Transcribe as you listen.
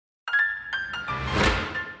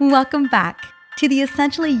Welcome back to the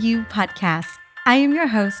Essentially You podcast. I am your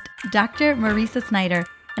host, Dr. Marisa Snyder,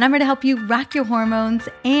 and I'm here to help you rock your hormones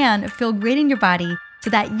and feel great in your body so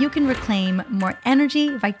that you can reclaim more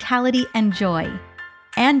energy, vitality, and joy,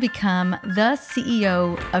 and become the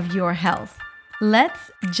CEO of your health. Let's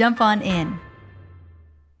jump on in.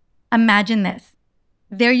 Imagine this.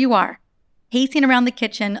 There you are, pacing around the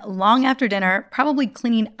kitchen long after dinner, probably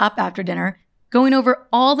cleaning up after dinner, going over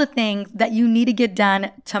all the things that you need to get done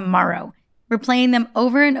tomorrow. Replaying them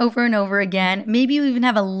over and over and over again. Maybe you even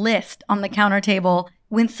have a list on the counter table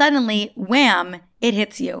when suddenly, wham, it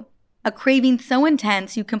hits you. A craving so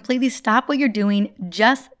intense, you completely stop what you're doing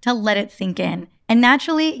just to let it sink in. And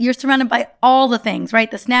naturally, you're surrounded by all the things, right?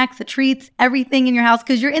 The snacks, the treats, everything in your house,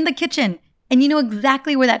 because you're in the kitchen and you know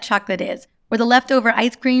exactly where that chocolate is, or the leftover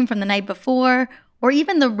ice cream from the night before, or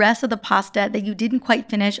even the rest of the pasta that you didn't quite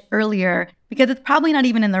finish earlier because it's probably not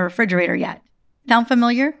even in the refrigerator yet. Sound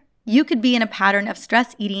familiar? You could be in a pattern of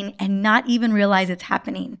stress eating and not even realize it's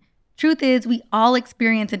happening. Truth is, we all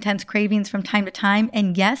experience intense cravings from time to time,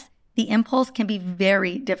 and yes, the impulse can be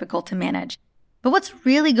very difficult to manage. But what's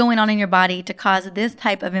really going on in your body to cause this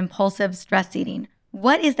type of impulsive stress eating?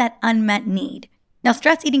 What is that unmet need? Now,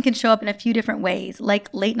 stress eating can show up in a few different ways,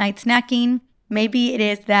 like late night snacking. Maybe it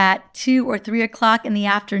is that 2 or 3 o'clock in the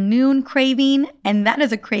afternoon craving, and that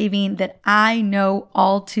is a craving that I know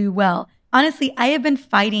all too well. Honestly, I have been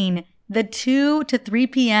fighting the 2 to 3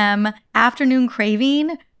 p.m. afternoon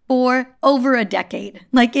craving for over a decade.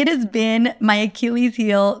 Like, it has been my Achilles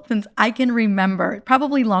heel since I can remember,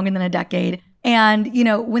 probably longer than a decade. And,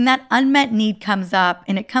 when that unmet need comes up,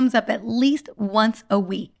 and it comes up at least once a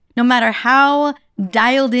week, no matter how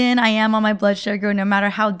dialed in I am on my blood sugar, no matter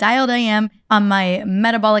how dialed I am on my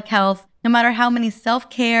metabolic health, no matter how many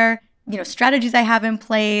self-care, strategies I have in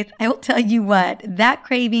place, I will tell you what, that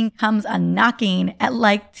craving comes a-knocking at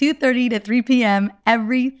like 2:30 to 3 p.m.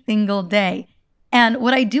 every single day. And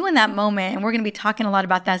what I do in that moment, and we're going to be talking a lot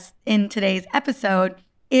about this in today's episode,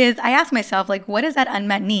 is I ask myself, what is that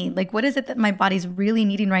unmet need? What is it that my body's really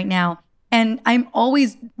needing right now? And I'm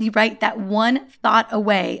always that one thought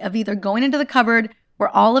away of either going into the cupboard where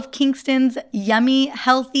all of Kingston's yummy,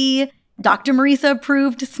 healthy, Dr. Marisa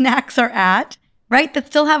approved snacks are at, right? That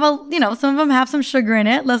still have some of them have some sugar in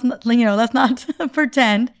it. Let's not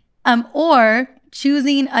pretend. Or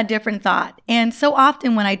choosing a different thought. And so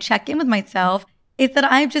often when I check in with myself, it's that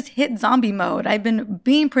I've just hit zombie mode. I've been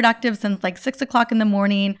being productive since 6 o'clock in the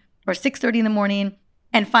morning or 6:30 in the morning.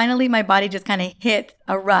 And finally, my body just kind of hit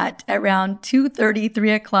a rut around 2:30,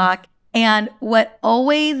 3 o'clock. And what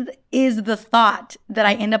always is the thought that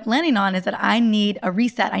I end up landing on is that I need a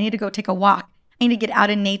reset. I need to go take a walk. I need to get out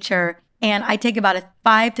in nature. And I take about a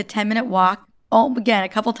 5 to 10 minute walk, again, a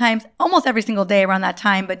couple times, almost every single day around that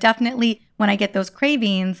time, but definitely when I get those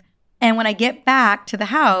cravings. And when I get back to the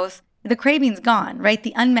house, the craving's gone, right?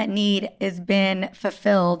 The unmet need has been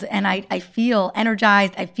fulfilled. And I feel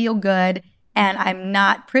energized. I feel good. And I'm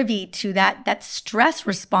not privy to that stress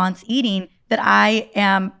response eating that I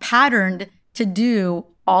am patterned to do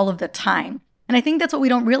all of the time. And I think that's what we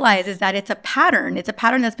don't realize is that it's a pattern. It's a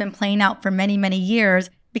pattern that's been playing out for many, many years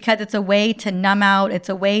because it's a way to numb out. It's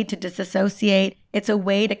a way to disassociate. It's a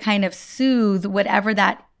way to kind of soothe whatever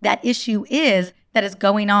that issue is that is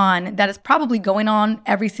going on, that is probably going on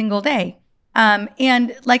every single day.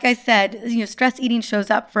 And like I said, stress eating shows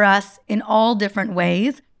up for us in all different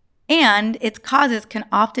ways. And its causes can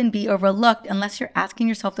often be overlooked unless you're asking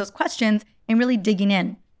yourself those questions and really digging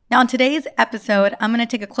in. Now, in today's episode, I'm going to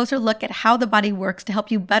take a closer look at how the body works to help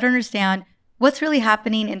you better understand what's really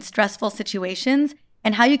happening in stressful situations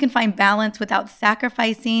and how you can find balance without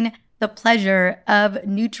sacrificing the pleasure of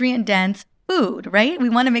nutrient-dense food, right? We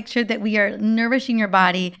want to make sure that we are nourishing your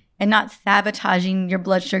body and not sabotaging your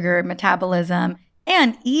blood sugar metabolism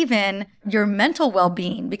and even your mental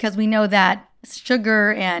well-being, because we know that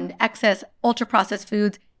sugar and excess ultra-processed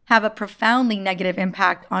foods have a profoundly negative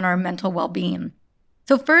impact on our mental well-being.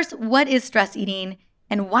 So first, what is stress eating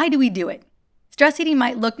and why do we do it? Stress eating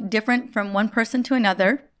might look different from one person to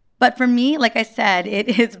another, but for me, like I said,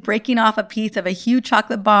 it is breaking off a piece of a huge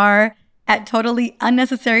chocolate bar at totally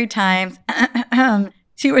unnecessary times,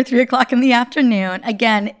 2 or 3 o'clock in the afternoon.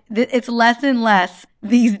 Again, it's less and less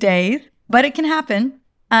these days, but it can happen.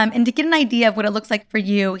 And to get an idea of what it looks like for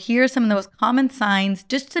you, here are some of the most common signs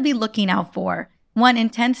just to be looking out for. 1,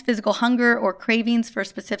 intense physical hunger or cravings for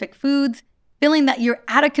specific foods, feeling that you're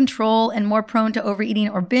out of control and more prone to overeating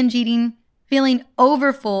or binge eating, feeling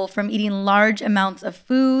overfull from eating large amounts of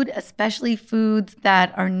food, especially foods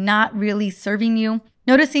that are not really serving you,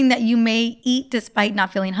 noticing that you may eat despite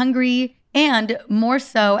not feeling hungry, and more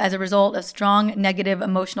so as a result of strong negative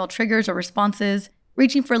emotional triggers or responses,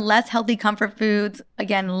 reaching for less healthy comfort foods,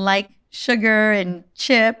 again, like sugar and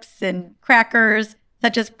chips and crackers,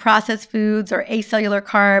 such as processed foods or acellular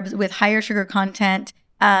carbs with higher sugar content,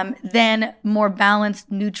 than more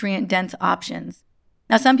balanced, nutrient-dense options.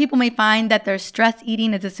 Now, some people may find that their stress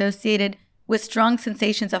eating is associated with strong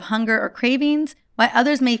sensations of hunger or cravings, while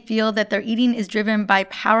others may feel that their eating is driven by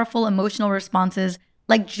powerful emotional responses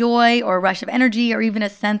like joy or a rush of energy or even a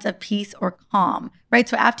sense of peace or calm, right?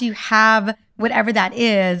 So after you have whatever that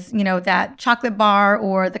is, that chocolate bar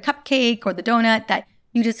or the cupcake or the donut, that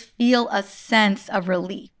you just feel a sense of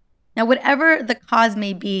relief. Now, whatever the cause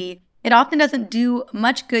may be, it often doesn't do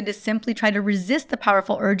much good to simply try to resist the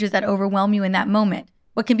powerful urges that overwhelm you in that moment.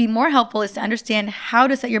 What can be more helpful is to understand how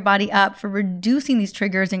to set your body up for reducing these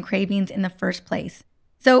triggers and cravings in the first place.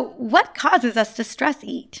 So what causes us to stress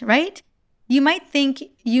eat, right? You might think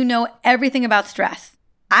you know everything about stress.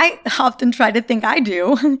 I often try to think I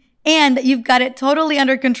do, and you've got it totally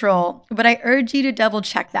under control, but I urge you to double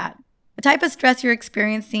check that. The type of stress you're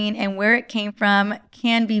experiencing and where it came from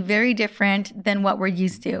can be very different than what we're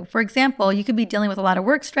used to. For example, you could be dealing with a lot of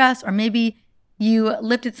work stress, or maybe you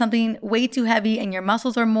lifted something way too heavy and your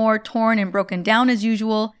muscles are more torn and broken down as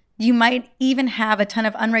usual. You might even have a ton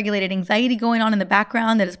of unregulated anxiety going on in the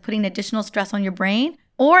background that is putting additional stress on your brain.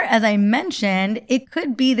 Or as I mentioned, it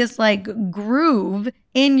could be this groove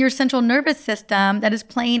in your central nervous system that is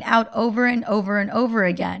playing out over and over and over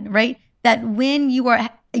again, right? That when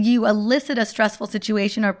you elicit a stressful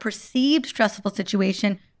situation or perceived stressful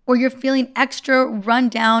situation, or you're feeling extra run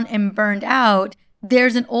down and burned out,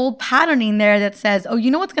 there's an old patterning there that says, oh,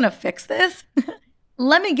 you know what's going to fix this?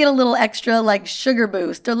 Let me get a little extra sugar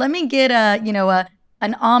boost, or let me get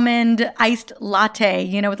an almond iced latte,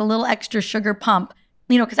 with a little extra sugar pump,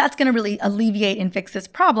 because that's going to really alleviate and fix this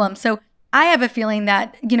problem. So I have a feeling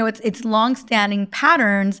that, it's longstanding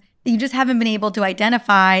patterns that you just haven't been able to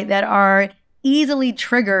identify that are easily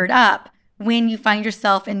triggered up when you find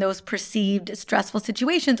yourself in those perceived stressful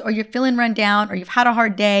situations, or you're feeling run down, or you've had a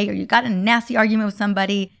hard day, or you got in a nasty argument with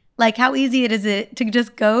somebody. How easy is it to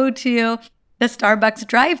just go to the Starbucks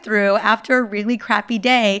drive-thru after a really crappy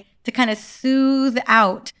day to kind of soothe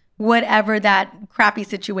out whatever that crappy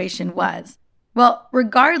situation was. Well,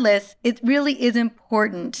 regardless, it really is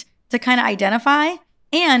important to kind of identify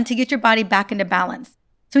and to get your body back into balance.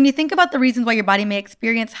 So when you think about the reasons why your body may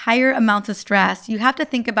experience higher amounts of stress, you have to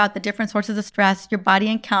think about the different sources of stress your body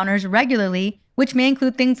encounters regularly, which may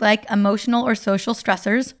include things like emotional or social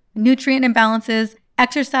stressors, nutrient imbalances,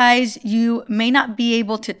 exercise you may not be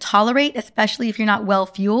able to tolerate, especially if you're not well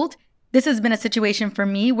fueled. This has been a situation for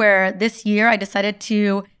me where this year I decided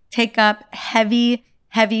to take up heavy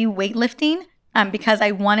weightlifting because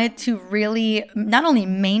I wanted to really not only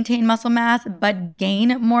maintain muscle mass, but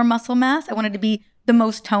gain more muscle mass. I wanted to be the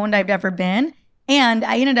most toned I've ever been. And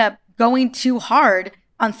I ended up going too hard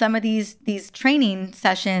on some of these training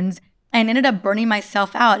sessions and ended up burning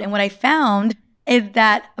myself out. And what I found is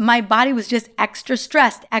that my body was just extra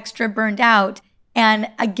stressed, extra burned out. And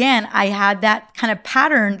again, I had that kind of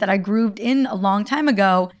pattern that I grooved in a long time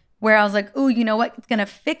ago where I was like, oh, you know what? It's going to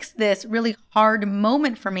fix this really hard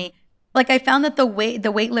moment for me. I found that the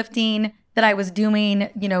weightlifting that I was doing,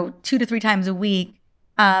 2 to 3 times a week,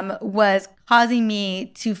 was causing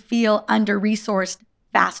me to feel under-resourced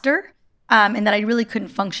faster, and that I really couldn't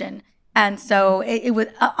function. And so it was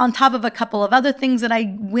on top of a couple of other things that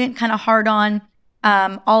I went kind of hard on.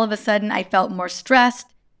 All of a sudden, I felt more stressed.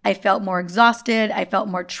 I felt more exhausted. I felt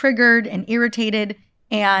more triggered and irritated.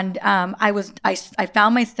 And I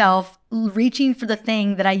found myself reaching for the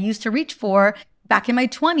thing that I used to reach for back in my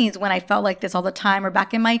 20s when I felt like this all the time, or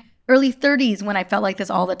back in my early 30s when I felt like this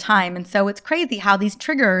all the time. And so it's crazy how these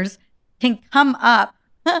triggers can come up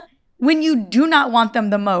when you do not want them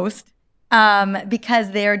the most,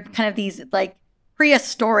 because they're kind of these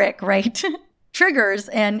prehistoric, right? triggers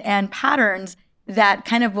and patterns that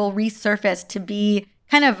kind of will resurface to be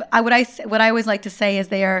kind of, what I always like to say is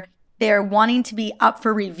they're wanting to be up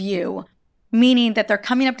for review, meaning that they're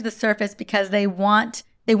coming up to the surface because they want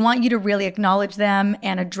you to really acknowledge them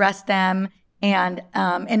and address them and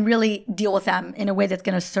really deal with them in a way that's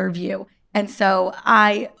going to serve you. And so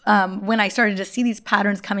when I started to see these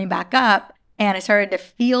patterns coming back up and I started to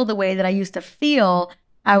feel the way that I used to feel,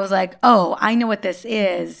 I was like, oh, I know what this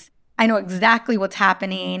is. I know exactly what's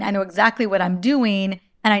happening. I know exactly what I'm doing.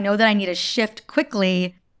 And I know that I need to shift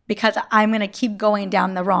quickly because I'm going to keep going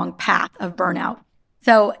down the wrong path of burnout.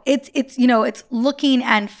 So it's looking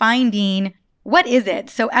and finding, what is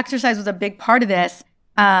it? So exercise was a big part of this.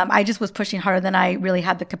 I just was pushing harder than I really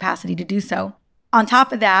had the capacity to do so. On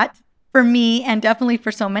top of that, for me, and definitely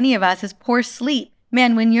for so many of us, is poor sleep.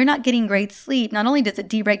 Man, when you're not getting great sleep, not only does it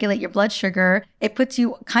deregulate your blood sugar, it puts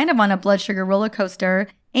you kind of on a blood sugar roller coaster.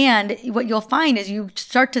 And what you'll find is you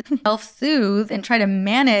start to self-soothe and try to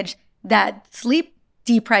manage that sleep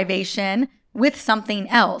deprivation with something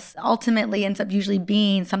else. Ultimately ends up usually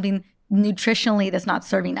being something nutritionally that's not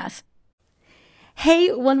serving us.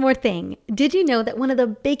 Hey, one more thing. Did you know that one of the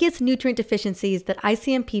biggest nutrient deficiencies that I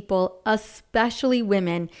see in people, especially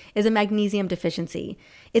women, is a magnesium deficiency?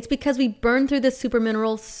 It's because we burn through this super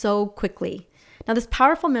mineral so quickly. Now, this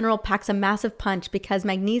powerful mineral packs a massive punch because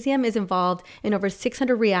magnesium is involved in over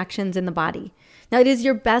 600 reactions in the body. Now, it is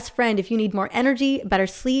your best friend if you need more energy, better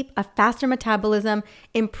sleep, a faster metabolism,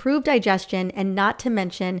 improved digestion, and not to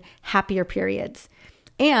mention happier periods.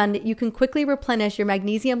 And you can quickly replenish your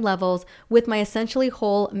magnesium levels with my Essentially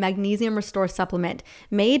Whole Magnesium Restore supplement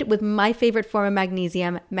made with my favorite form of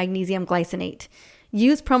magnesium, magnesium glycinate.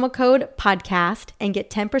 Use promo code podcast and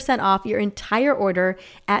get 10% off your entire order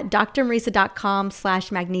at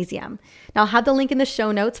drmarisa.com/magnesium. Now I'll have the link in the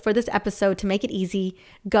show notes for this episode to make it easy.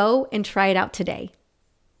 Go and try it out today.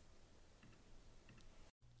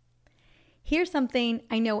 Here's something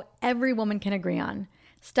I know every woman can agree on.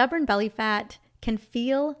 Stubborn belly fat can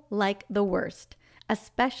feel like the worst,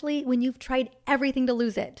 especially when you've tried everything to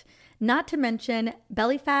lose it. Not to mention,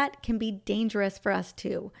 belly fat can be dangerous for us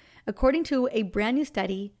too. According to a brand new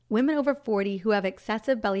study, women over 40 who have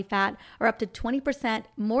excessive belly fat are up to 20%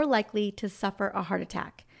 more likely to suffer a heart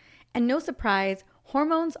attack. And no surprise,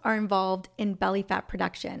 hormones are involved in belly fat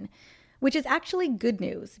production, which is actually good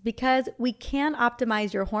news because we can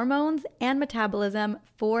optimize your hormones and metabolism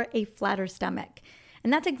for a flatter stomach.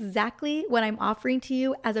 And that's exactly what I'm offering to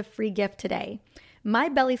you as a free gift today. My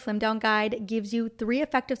Belly Slim Down Guide gives you 3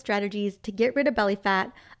 effective strategies to get rid of belly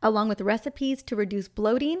fat, along with recipes to reduce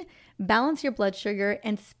bloating, balance your blood sugar,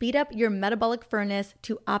 and speed up your metabolic furnace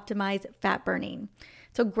to optimize fat burning.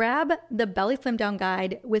 So grab the Belly Slim Down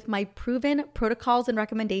Guide with my proven protocols and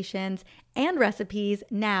recommendations and recipes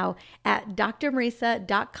now at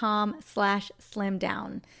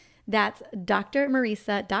drmarisa.com/slimdown. That's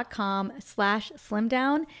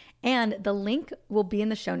drmarisa.com/slimdown, and the link will be in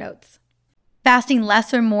the show notes. Fasting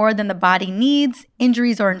less or more than the body needs,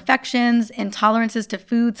 injuries or infections, intolerances to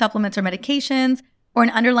food, supplements, or medications, or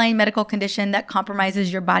an underlying medical condition that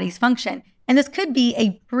compromises your body's function. And this could be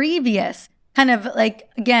a previous kind of like,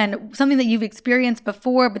 again, something that you've experienced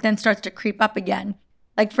before, but then starts to creep up again.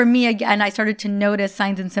 Like for me, again, I started to notice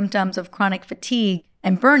signs and symptoms of chronic fatigue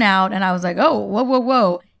and burnout. And I was like, oh,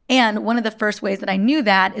 whoa. And one of the first ways that I knew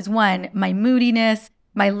that is one, my moodiness,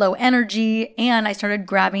 my low energy, and I started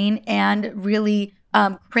grabbing and really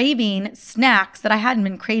craving snacks that I hadn't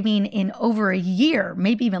been craving in over a year,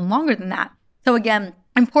 maybe even longer than that. So again,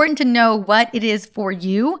 important to know what it is for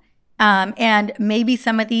you, and maybe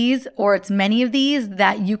some of these, or it's many of these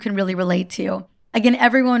that you can really relate to. Again,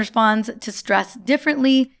 everyone responds to stress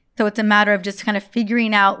differently, so it's a matter of just kind of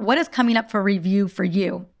figuring out what is coming up for review for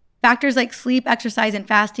you. Factors like sleep, exercise, and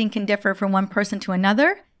fasting can differ from one person to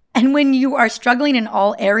another. And when you are struggling in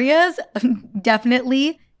all areas,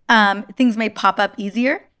 definitely things may pop up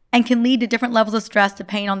easier and can lead to different levels of stress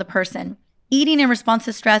depending on the person. Eating in response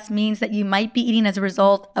to stress means that you might be eating as a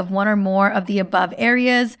result of one or more of the above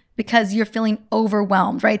areas because you're feeling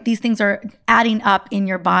overwhelmed, right? These things are adding up in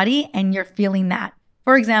your body and you're feeling that.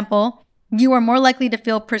 For example, you are more likely to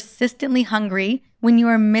feel persistently hungry when you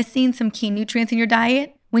are missing some key nutrients in your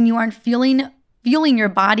diet, when you aren't fueling your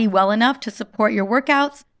body well enough to support your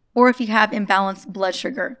workouts, or if you have imbalanced blood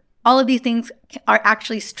sugar. All of these things are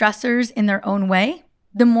actually stressors in their own way.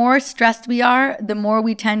 The more stressed we are, the more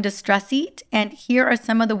we tend to stress eat. And here are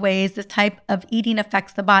some of the ways this type of eating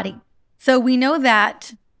affects the body. So we know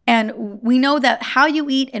that how you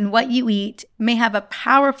eat and what you eat may have a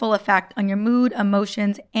powerful effect on your mood,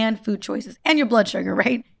 emotions, and food choices, and your blood sugar,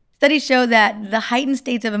 right? Studies show that the heightened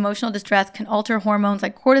states of emotional distress can alter hormones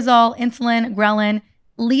like cortisol, insulin, ghrelin,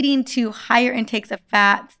 leading to higher intakes of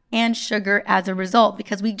fats and sugar as a result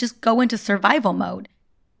because we just go into survival mode.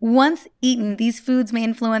 Once eaten, these foods may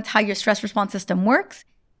influence how your stress response system works,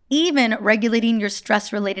 even regulating your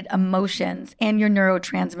stress-related emotions and your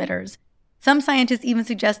neurotransmitters. Some scientists even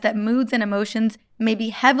suggest that moods and emotions may be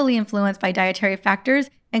heavily influenced by dietary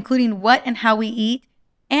factors, including what and how we eat,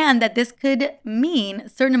 and that this could mean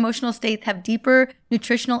certain emotional states have deeper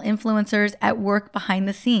nutritional influencers at work behind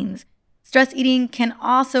the scenes. Stress eating can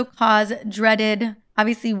also cause dreaded,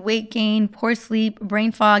 obviously, weight gain, poor sleep,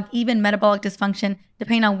 brain fog, even metabolic dysfunction,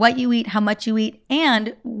 depending on what you eat, how much you eat,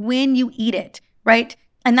 and when you eat it, right?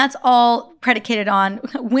 And that's all predicated on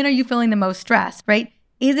when are you feeling the most stress, right?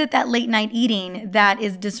 Is it that late night eating that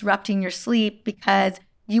is disrupting your sleep because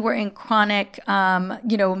you were in chronic,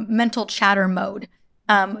 mental chatter mode?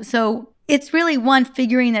 So it's really one,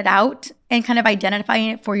 figuring it out and kind of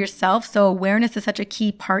identifying it for yourself. So awareness is such a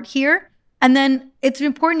key part here. And then it's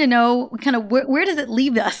important to know kind of where does it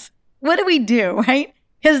leave us? What do we do, right?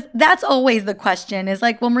 Because that's always the question is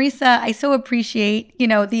like, well, Marisa, I so appreciate,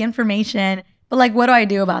 the information, but like, what do I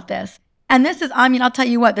do about this? And this is, I'll tell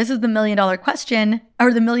you what, this is the $1 million question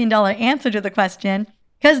or the $1 million answer to the question,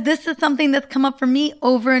 because this is something that's come up for me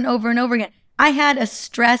over and over and over again. I had a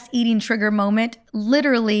stress eating trigger moment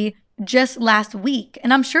literally just last week,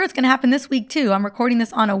 and I'm sure it's going to happen this week too. I'm recording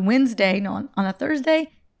this on a Wednesday, no, on a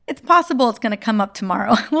Thursday. It's possible it's going to come up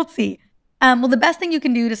tomorrow. We'll see. Well, the best thing you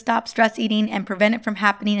can do to stop stress eating and prevent it from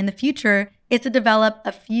happening in the future is to develop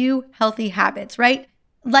a few healthy habits, right?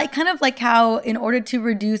 Kind of like how in order to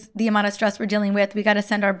reduce the amount of stress we're dealing with, we got to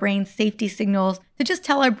send our brain safety signals to just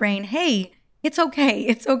tell our brain, hey, it's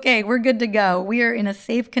okay, we're good to go. We are in a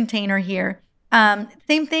safe container here.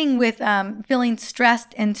 Same thing with feeling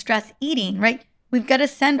stressed and stress eating, right? We've got to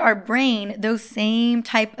send our brain those same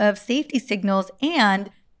type of safety signals and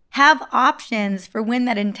have options for when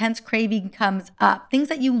that intense craving comes up. Things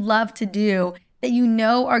that you love to do that you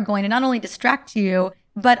know are going to not only distract you,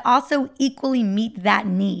 but also equally meet that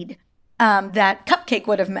need that Cupcake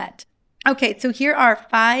would have met. Okay, so here are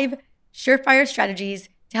 5 surefire strategies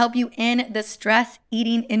to help you end the stress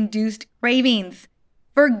eating induced cravings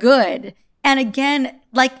for good. And again,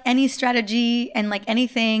 like any strategy and like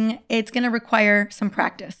anything, it's going to require some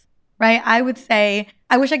practice, right? I would say,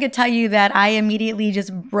 I wish I could tell you that I immediately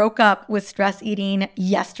just broke up with stress eating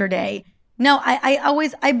yesterday. No,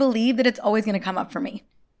 I believe that it's always going to come up for me.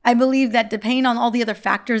 I believe that depending on all the other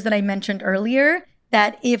factors that I mentioned earlier,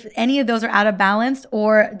 that if any of those are out of balance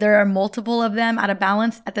or there are multiple of them out of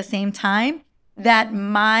balance at the same time, that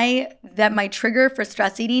my trigger for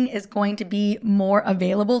stress eating is going to be more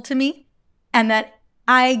available to me, and that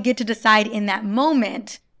I get to decide in that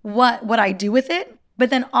moment what I do with it. But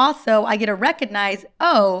then also I get to recognize,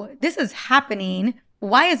 oh, this is happening.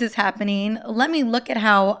 Why is this happening? Let me look at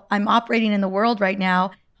how I'm operating in the world right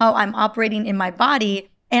now, how I'm operating in my body.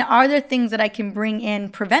 And are there things that I can bring in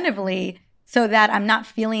preventively so that I'm not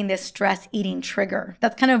feeling this stress eating trigger?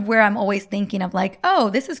 That's kind of where I'm always thinking of like, oh,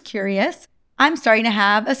 this is curious. I'm starting to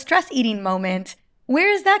have a stress eating moment. Where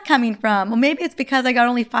is that coming from? Well, maybe it's because I got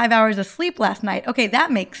only 5 hours of sleep last night. Okay,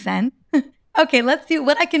 that makes sense. Okay, let's see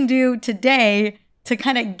what I can do today to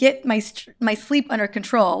kind of get my sleep under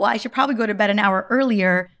control. Well, I should probably go to bed an hour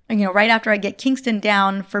earlier, right after I get Kingston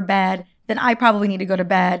down for bed. Then I probably need to go to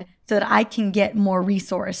bed so that I can get more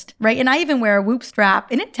resourced, right? And I even wear a Whoop strap,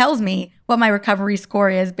 and it tells me what my recovery score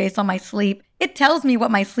is based on my sleep. It tells me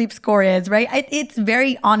what my sleep score is, right? It's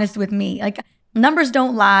very honest with me. Like, numbers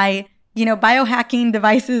don't lie. Biohacking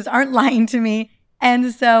devices aren't lying to me.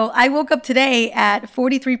 And so I woke up today at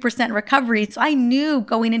 43% recovery. So I knew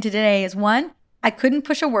going into today is one, I couldn't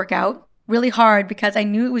push a workout really hard because I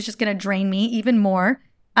knew it was just going to drain me even more.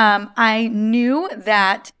 I knew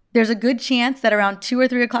that there's a good chance that around 2 or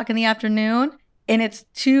 3 o'clock in the afternoon, and it's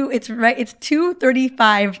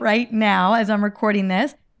 2:35 right now as I'm recording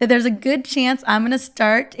this, that there's a good chance I'm going to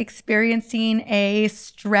start experiencing a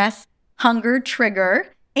stress hunger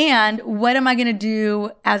trigger. And what am I going to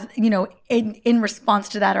do as, in response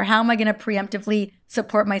to that, or how am I going to preemptively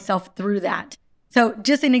support myself through that? So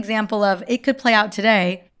just an example of it could play out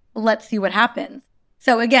today. Let's see what happens.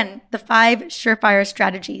 So again, the 5 surefire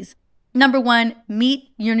strategies. Number 1, meet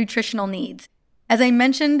your nutritional needs. As I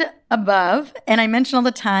mentioned above, and I mention all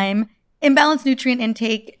the time, imbalanced nutrient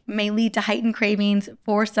intake may lead to heightened cravings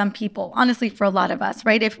for some people, honestly, for a lot of us,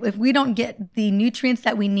 right? If we don't get the nutrients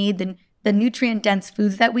that we need, the nutrient-dense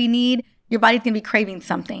foods that we need, your body's going to be craving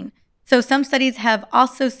something. So some studies have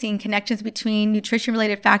also seen connections between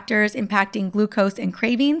nutrition-related factors impacting glucose and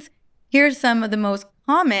cravings. Here's some of the most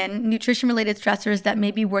common nutrition-related stressors that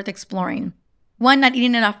may be worth exploring. 1, not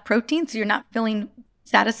eating enough protein, so you're not feeling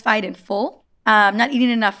satisfied and full. Not eating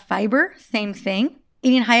enough fiber, same thing.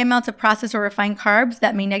 Eating high amounts of processed or refined carbs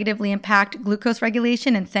that may negatively impact glucose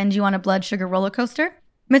regulation and send you on a blood sugar roller coaster.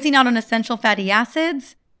 Missing out on essential fatty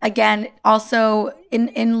acids. Again, also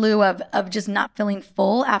in lieu of just not feeling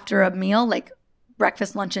full after a meal like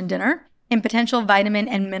breakfast, lunch, and dinner. And potential vitamin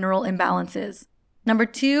and mineral imbalances. Number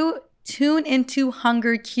 2, tune into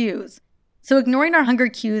hunger cues. So ignoring our hunger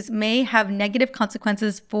cues may have negative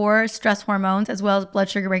consequences for stress hormones as well as blood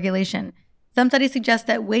sugar regulation. Some studies suggest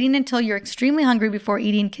that waiting until you're extremely hungry before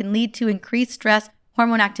eating can lead to increased stress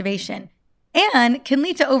hormone activation and can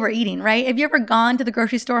lead to overeating, right? Have you ever gone to the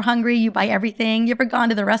grocery store hungry, you buy everything? You ever gone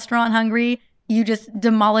to the restaurant hungry, you just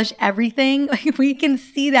demolish everything. We can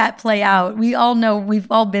see that play out. We all know, we've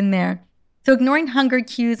all been there. So ignoring hunger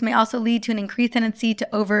cues may also lead to an increased tendency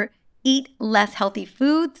to overeat less healthy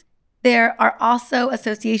foods. There are also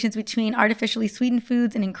associations between artificially sweetened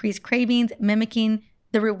foods and increased cravings, mimicking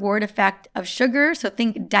the reward effect of sugar. So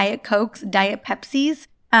think Diet Cokes, Diet Pepsis.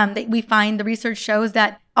 That we find the research shows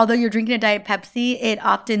that although you're drinking a Diet Pepsi, it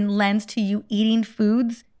often lends to you eating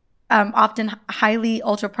foods, often highly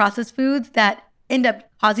ultra-processed foods that end up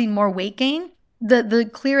causing more weight gain. The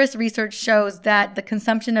clearest research shows that the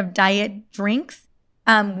consumption of diet drinks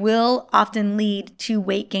will often lead to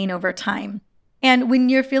weight gain over time. And when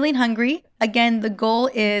you're feeling hungry, again, the goal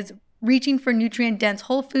is reaching for nutrient-dense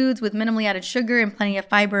whole foods with minimally added sugar and plenty of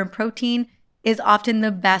fiber and protein is often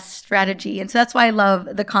the best strategy. And so that's why I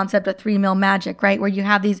love the concept of 3-meal magic, right? Where you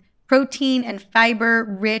have these protein and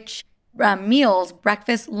fiber-rich meals,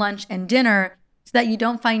 breakfast, lunch, and dinner, so that you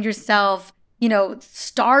don't find yourself,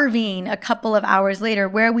 starving a couple of hours later,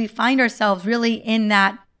 where we find ourselves really in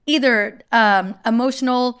that either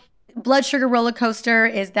emotional blood sugar roller coaster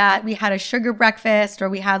is that we had a sugar breakfast or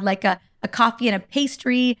we had like a coffee and a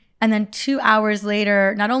pastry. And then 2 hours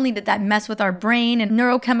later, not only did that mess with our brain and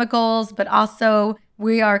neurochemicals, but also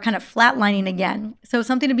we are kind of flatlining again. So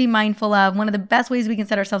something to be mindful of. One of the best ways we can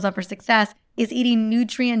set ourselves up for success is eating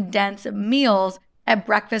nutrient-dense meals at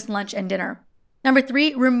breakfast, lunch, and dinner. Number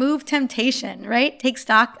 3, remove temptation, right? Take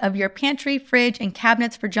stock of your pantry, fridge, and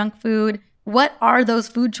cabinets for junk food. What are those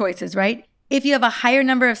food choices, right? If you have a higher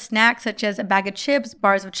number of snacks, such as a bag of chips,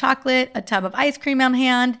 bars of chocolate, a tub of ice cream on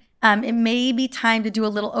hand, it may be time to do a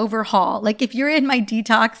little overhaul. Like if you're in my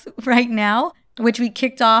detox right now, which we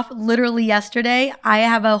kicked off literally yesterday, I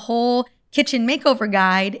have a whole kitchen makeover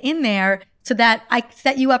guide in there so that I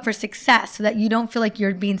set you up for success so that you don't feel like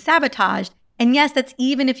you're being sabotaged. And yes, that's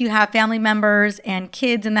even if you have family members and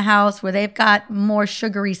kids in the house where they've got more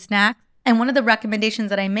sugary snacks. And one of the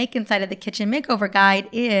recommendations that I make inside of the kitchen makeover guide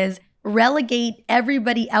is relegate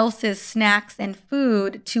everybody else's snacks and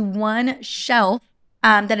food to one shelf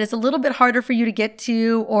that is a little bit harder for you to get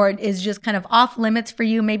to, or is just kind of off limits for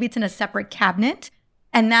you. Maybe it's in a separate cabinet,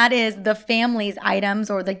 and that is the family's items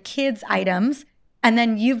or the kids' items. And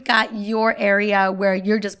then you've got your area where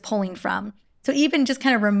you're just pulling from. So even just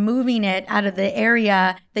kind of removing it out of the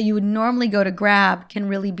area that you would normally go to grab can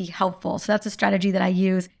really be helpful. So that's a strategy that I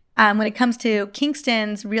use. When it comes to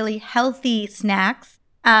Kingston's really healthy snacks,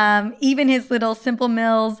 even his little Simple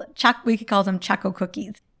Mills, we could call them Choco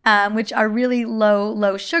Cookies, which are really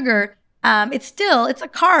low sugar. It's a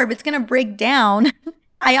carb. It's going to break down.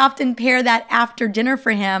 I often pair that after dinner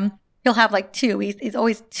for him. He'll have like 2. He's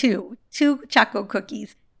always two Choco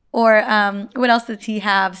Cookies. Or what else does he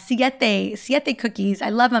have? Siete cookies. I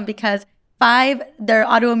love them because 5, they're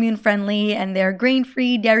autoimmune friendly and they're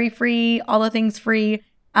grain-free, dairy-free, all the things free.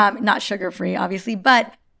 Not sugar-free, obviously,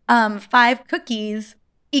 but 5 cookies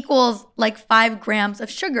equals like 5 grams of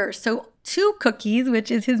sugar. So 2 cookies, which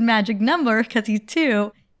is his magic number because he's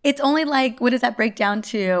 2, it's only like, what does that break down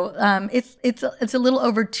to? It's a little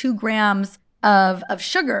over 2 grams of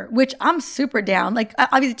sugar, which I'm super down. Like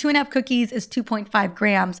obviously 2.5 cookies is 2.5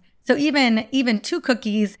 grams. So even 2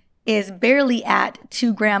 cookies is barely at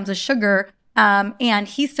 2 grams of sugar. And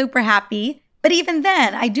he's super happy. But even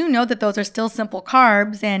then, I do know that those are still simple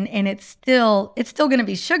carbs and it's still going to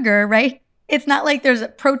be sugar, right? It's not like there's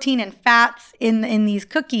protein and fats in these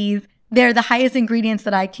cookies. They're the highest ingredients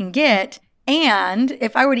that I can get. And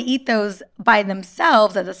if I were to eat those by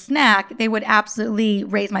themselves as a snack, they would absolutely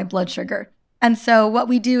raise my blood sugar. And so what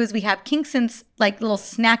we do is we have Kingston's like little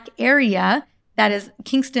snack area that is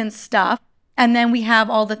Kingston's stuff. And then we have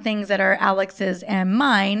all the things that are Alex's and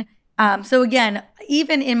mine. So again,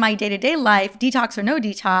 even in my day-to-day life, detox or no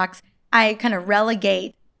detox, I kind of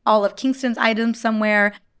relegate all of Kingston's items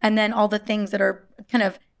somewhere, and then all the things that are kind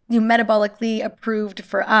of metabolically approved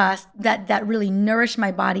for us that really nourish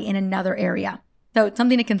my body in another area. So it's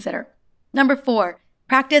something to consider. Number 4,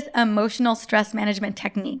 practice emotional stress management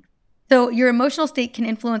techniques. So your emotional state can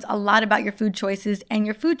influence a lot about your food choices, and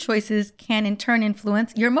your food choices can in turn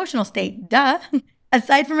influence your emotional state. Duh.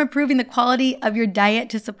 Aside from improving the quality of your diet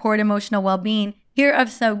to support emotional well-being, here are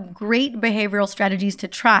some great behavioral strategies to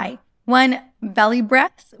try. 1, belly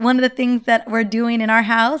breaths. One of the things that we're doing in our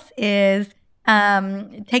house is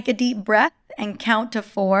take a deep breath and count to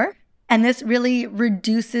 4. And this really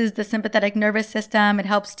reduces the sympathetic nervous system. It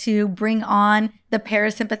helps to bring on the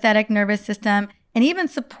parasympathetic nervous system and even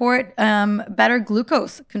support better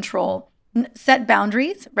glucose control. Set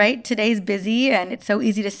boundaries, right? Today's busy and it's so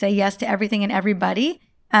easy to say yes to everything and everybody.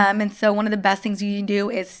 And so one of the best things you can do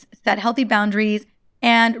is set healthy boundaries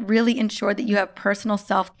and really ensure that you have personal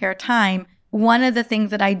self-care time one of the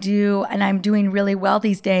things that I do, and I'm doing really well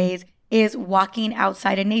these days, is walking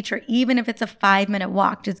outside in nature, even if it's a 5-minute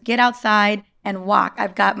walk. Just get outside and walk.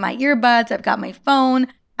 I've got my earbuds, I've got my phone,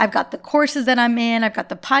 I've got the courses that I'm in, I've got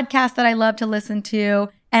the podcast that I love to listen to,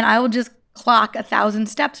 and I will just clock 1,000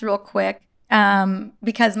 steps real quick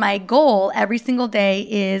because my goal every single day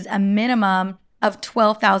is a minimum of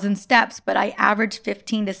 12,000 steps, but I average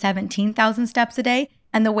 15 to 17,000 steps a day.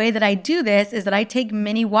 And the way that I do this is that I take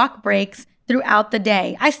mini walk breaks throughout the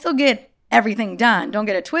day. I still get everything done, don't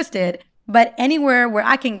get it twisted, but anywhere where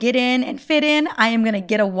I can get in and fit in, I am going to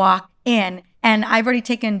get a walk in. And I've already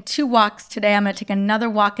taken 2 walks today. I'm going to take another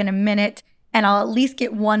walk in a minute, and I'll at least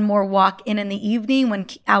get one more walk in the evening when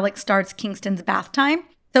Alex starts Kingston's bath time.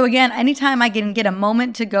 So again, anytime I can get a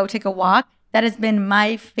moment to go take a walk, that has been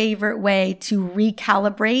my favorite way to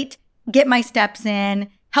recalibrate, get my steps in,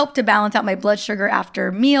 help to balance out my blood sugar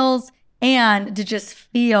after meals, and to just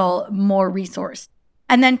feel more resourced.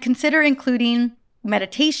 And then consider including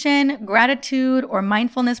meditation, gratitude, or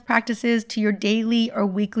mindfulness practices to your daily or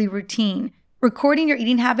weekly routine. Recording your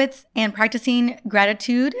eating habits and practicing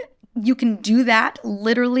gratitude, you can do that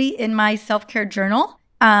literally in my self-care journal.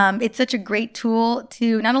 It's such a great tool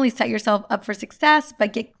to not only set yourself up for success,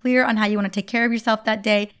 but get clear on how you want to take care of yourself that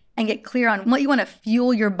day and get clear on what you want to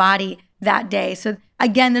fuel your body that day. So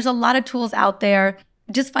again, there's a lot of tools out there.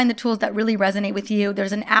 Just find the tools that really resonate with you.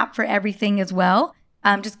 There's an app for everything as well.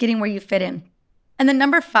 Just getting where you fit in. And then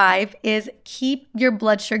number 5 is keep your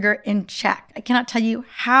blood sugar in check. I cannot tell you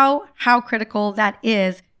how critical that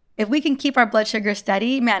is. If we can keep our blood sugar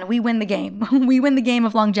steady, man, we win the game. We win the game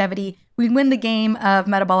of longevity. We win the game of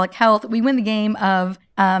metabolic health. We win the game of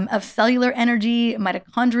cellular energy,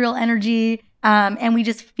 mitochondrial energy, and we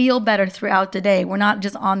just feel better throughout the day. We're not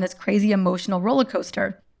just on this crazy emotional roller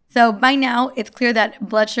coaster. So by now, it's clear that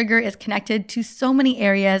blood sugar is connected to so many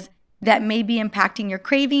areas that may be impacting your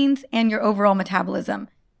cravings and your overall metabolism.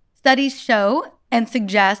 Studies show and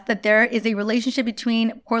suggest that there is a relationship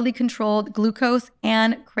between poorly controlled glucose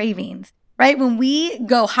and cravings, right? When we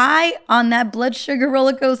go high on that blood sugar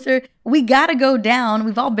roller coaster, we gotta go down.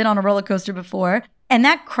 We've all been on a roller coaster before. And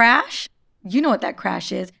that crash, you know what that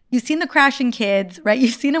crash is. You've seen the crashing kids, right?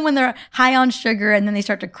 You've seen them when they're high on sugar and then they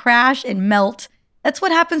start to crash and melt. That's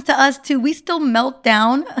what happens to us too. We still melt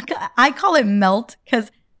down. I call it melt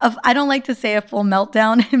because I don't like to say a full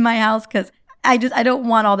meltdown in my house because I don't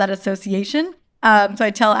want all that association. So I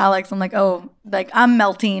tell Alex, I'm like, oh, like I'm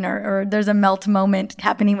melting or there's a melt moment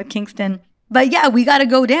happening with Kingston. But yeah, we got to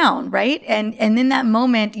go down, right? And in that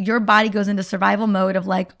moment, your body goes into survival mode of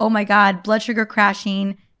like, oh my God, blood sugar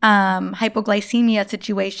crashing, hypoglycemia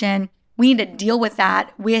situation. We need to deal with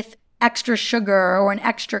that with extra sugar or an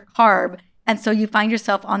extra carb. And so you find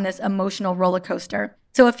yourself on this emotional roller coaster.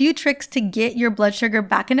 So a few tricks to get your blood sugar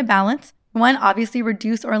back into balance. 1, obviously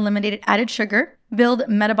reduce or eliminate added sugar. Build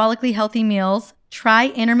metabolically healthy meals. Try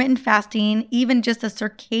intermittent fasting, even just a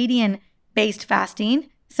circadian-based fasting.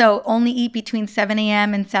 So only eat between 7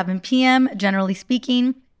 a.m. and 7 p.m., generally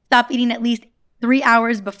speaking. Stop eating at least 3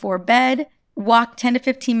 hours before bed. Walk 10 to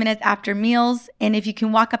 15 minutes after meals. And if you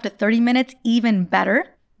can walk up to 30 minutes, even better.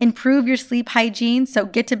 Improve your sleep hygiene, so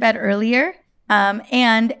get to bed earlier.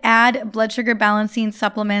 And add blood sugar balancing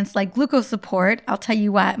supplements like glucose support. I'll tell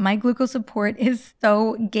you what, my glucose support is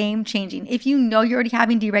so game changing. If you know you're already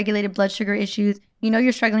having deregulated blood sugar issues, you know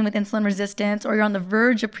you're struggling with insulin resistance, or you're on the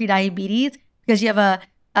verge of prediabetes because you have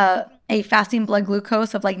a fasting blood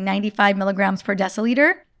glucose of like 95 milligrams per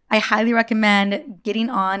deciliter, I highly recommend getting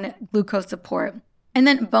on glucose support. And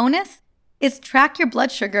then bonus is track your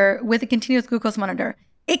blood sugar with a continuous glucose monitor.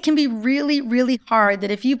 It can be really, really hard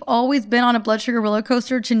that if you've always been on a blood sugar roller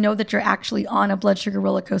coaster to know that you're actually on a blood sugar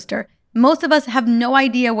roller coaster. Most of us have no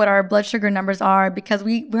idea what our blood sugar numbers are because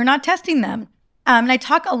we're not testing them. And I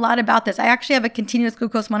talk a lot about this. I actually have a continuous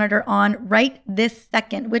glucose monitor on right this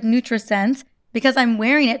second with NutriSense because I'm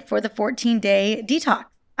wearing it for the 14-day detox.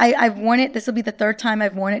 I've worn it. This will be the 3rd time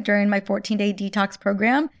I've worn it during my 14-day detox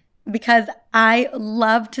program because I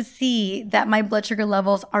love to see that my blood sugar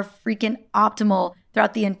levels are freaking optimal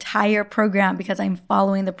throughout the entire program because I'm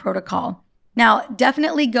following the protocol. Now,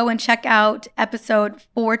 definitely go and check out episode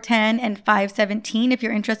 410 and 517 if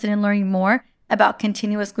you're interested in learning more about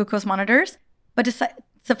continuous glucose monitors. But to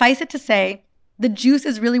suffice it to say, the juice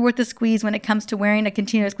is really worth the squeeze when it comes to wearing a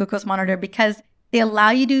continuous glucose monitor because they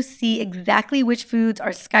allow you to see exactly which foods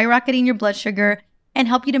are skyrocketing your blood sugar and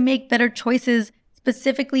help you to make better choices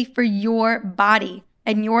specifically for your body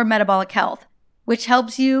and your metabolic health, which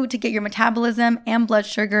helps you to get your metabolism and blood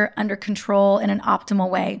sugar under control in an optimal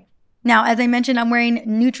way. Now, as I mentioned, I'm wearing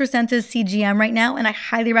NutriSense's CGM right now, and I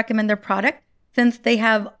highly recommend their product. since they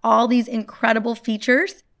have all these incredible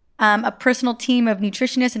features, a personal team of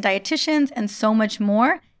nutritionists and dietitians, and so much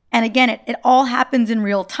more. And again, it all happens in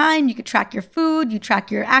real time. You can track your food, you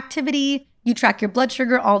track your activity, you track your blood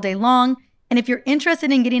sugar all day long. And if you're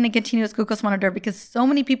interested in getting a continuous glucose monitor, because so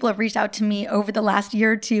many people have reached out to me over the last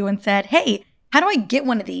year or two and said, hey, how do I get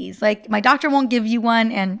one of these? Like, my doctor won't give you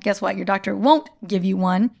one. And guess what? Your doctor won't give you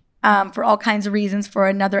one for all kinds of reasons for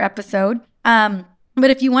another episode. But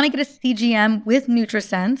if you want to get a CGM with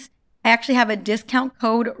NutriSense, I actually have a discount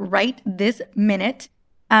code right this minute.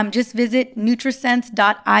 Just visit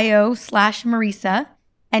nutrisense.io/Marisa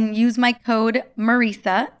and use my code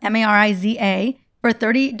Marisa, Mariza, for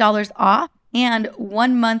 $30 off and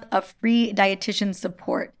 1 month of free dietitian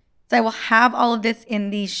support. So I will have all of this in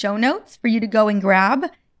the show notes for you to go and grab.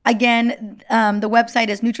 Again, the website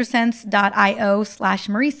is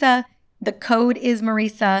nutrisense.io/Marisa. The code is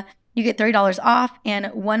Marisa. You get $30 off and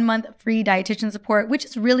 1 month free dietitian support, which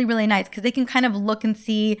is really, really nice because they can kind of look and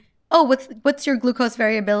see, oh, what's your glucose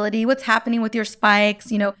variability? What's happening with your spikes?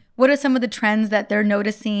 What are some of the trends that they're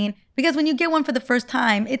noticing? Because when you get one for the first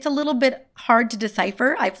time, it's a little bit hard to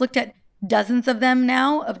decipher. I've looked at dozens of them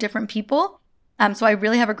now of different people. So I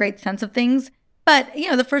really have a great sense of things. But,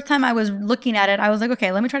 the first time I was looking at it, I was like,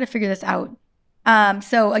 okay, let me try to figure this out.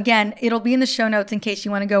 So again, it'll be in the show notes in case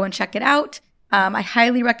you want to go and check it out. I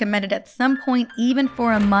highly recommend it at some point, even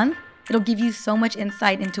for a month. It'll give you so much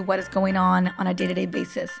insight into what is going on a day-to-day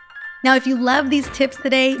basis. Now, if you love these tips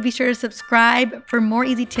today, be sure to subscribe for more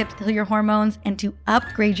easy tips to heal your hormones and to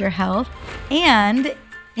upgrade your health. And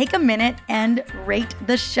take a minute and rate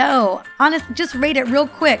the show. Honestly, just rate it real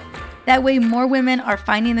quick. That way more women are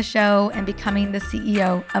finding the show and becoming the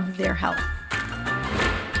CEO of their health.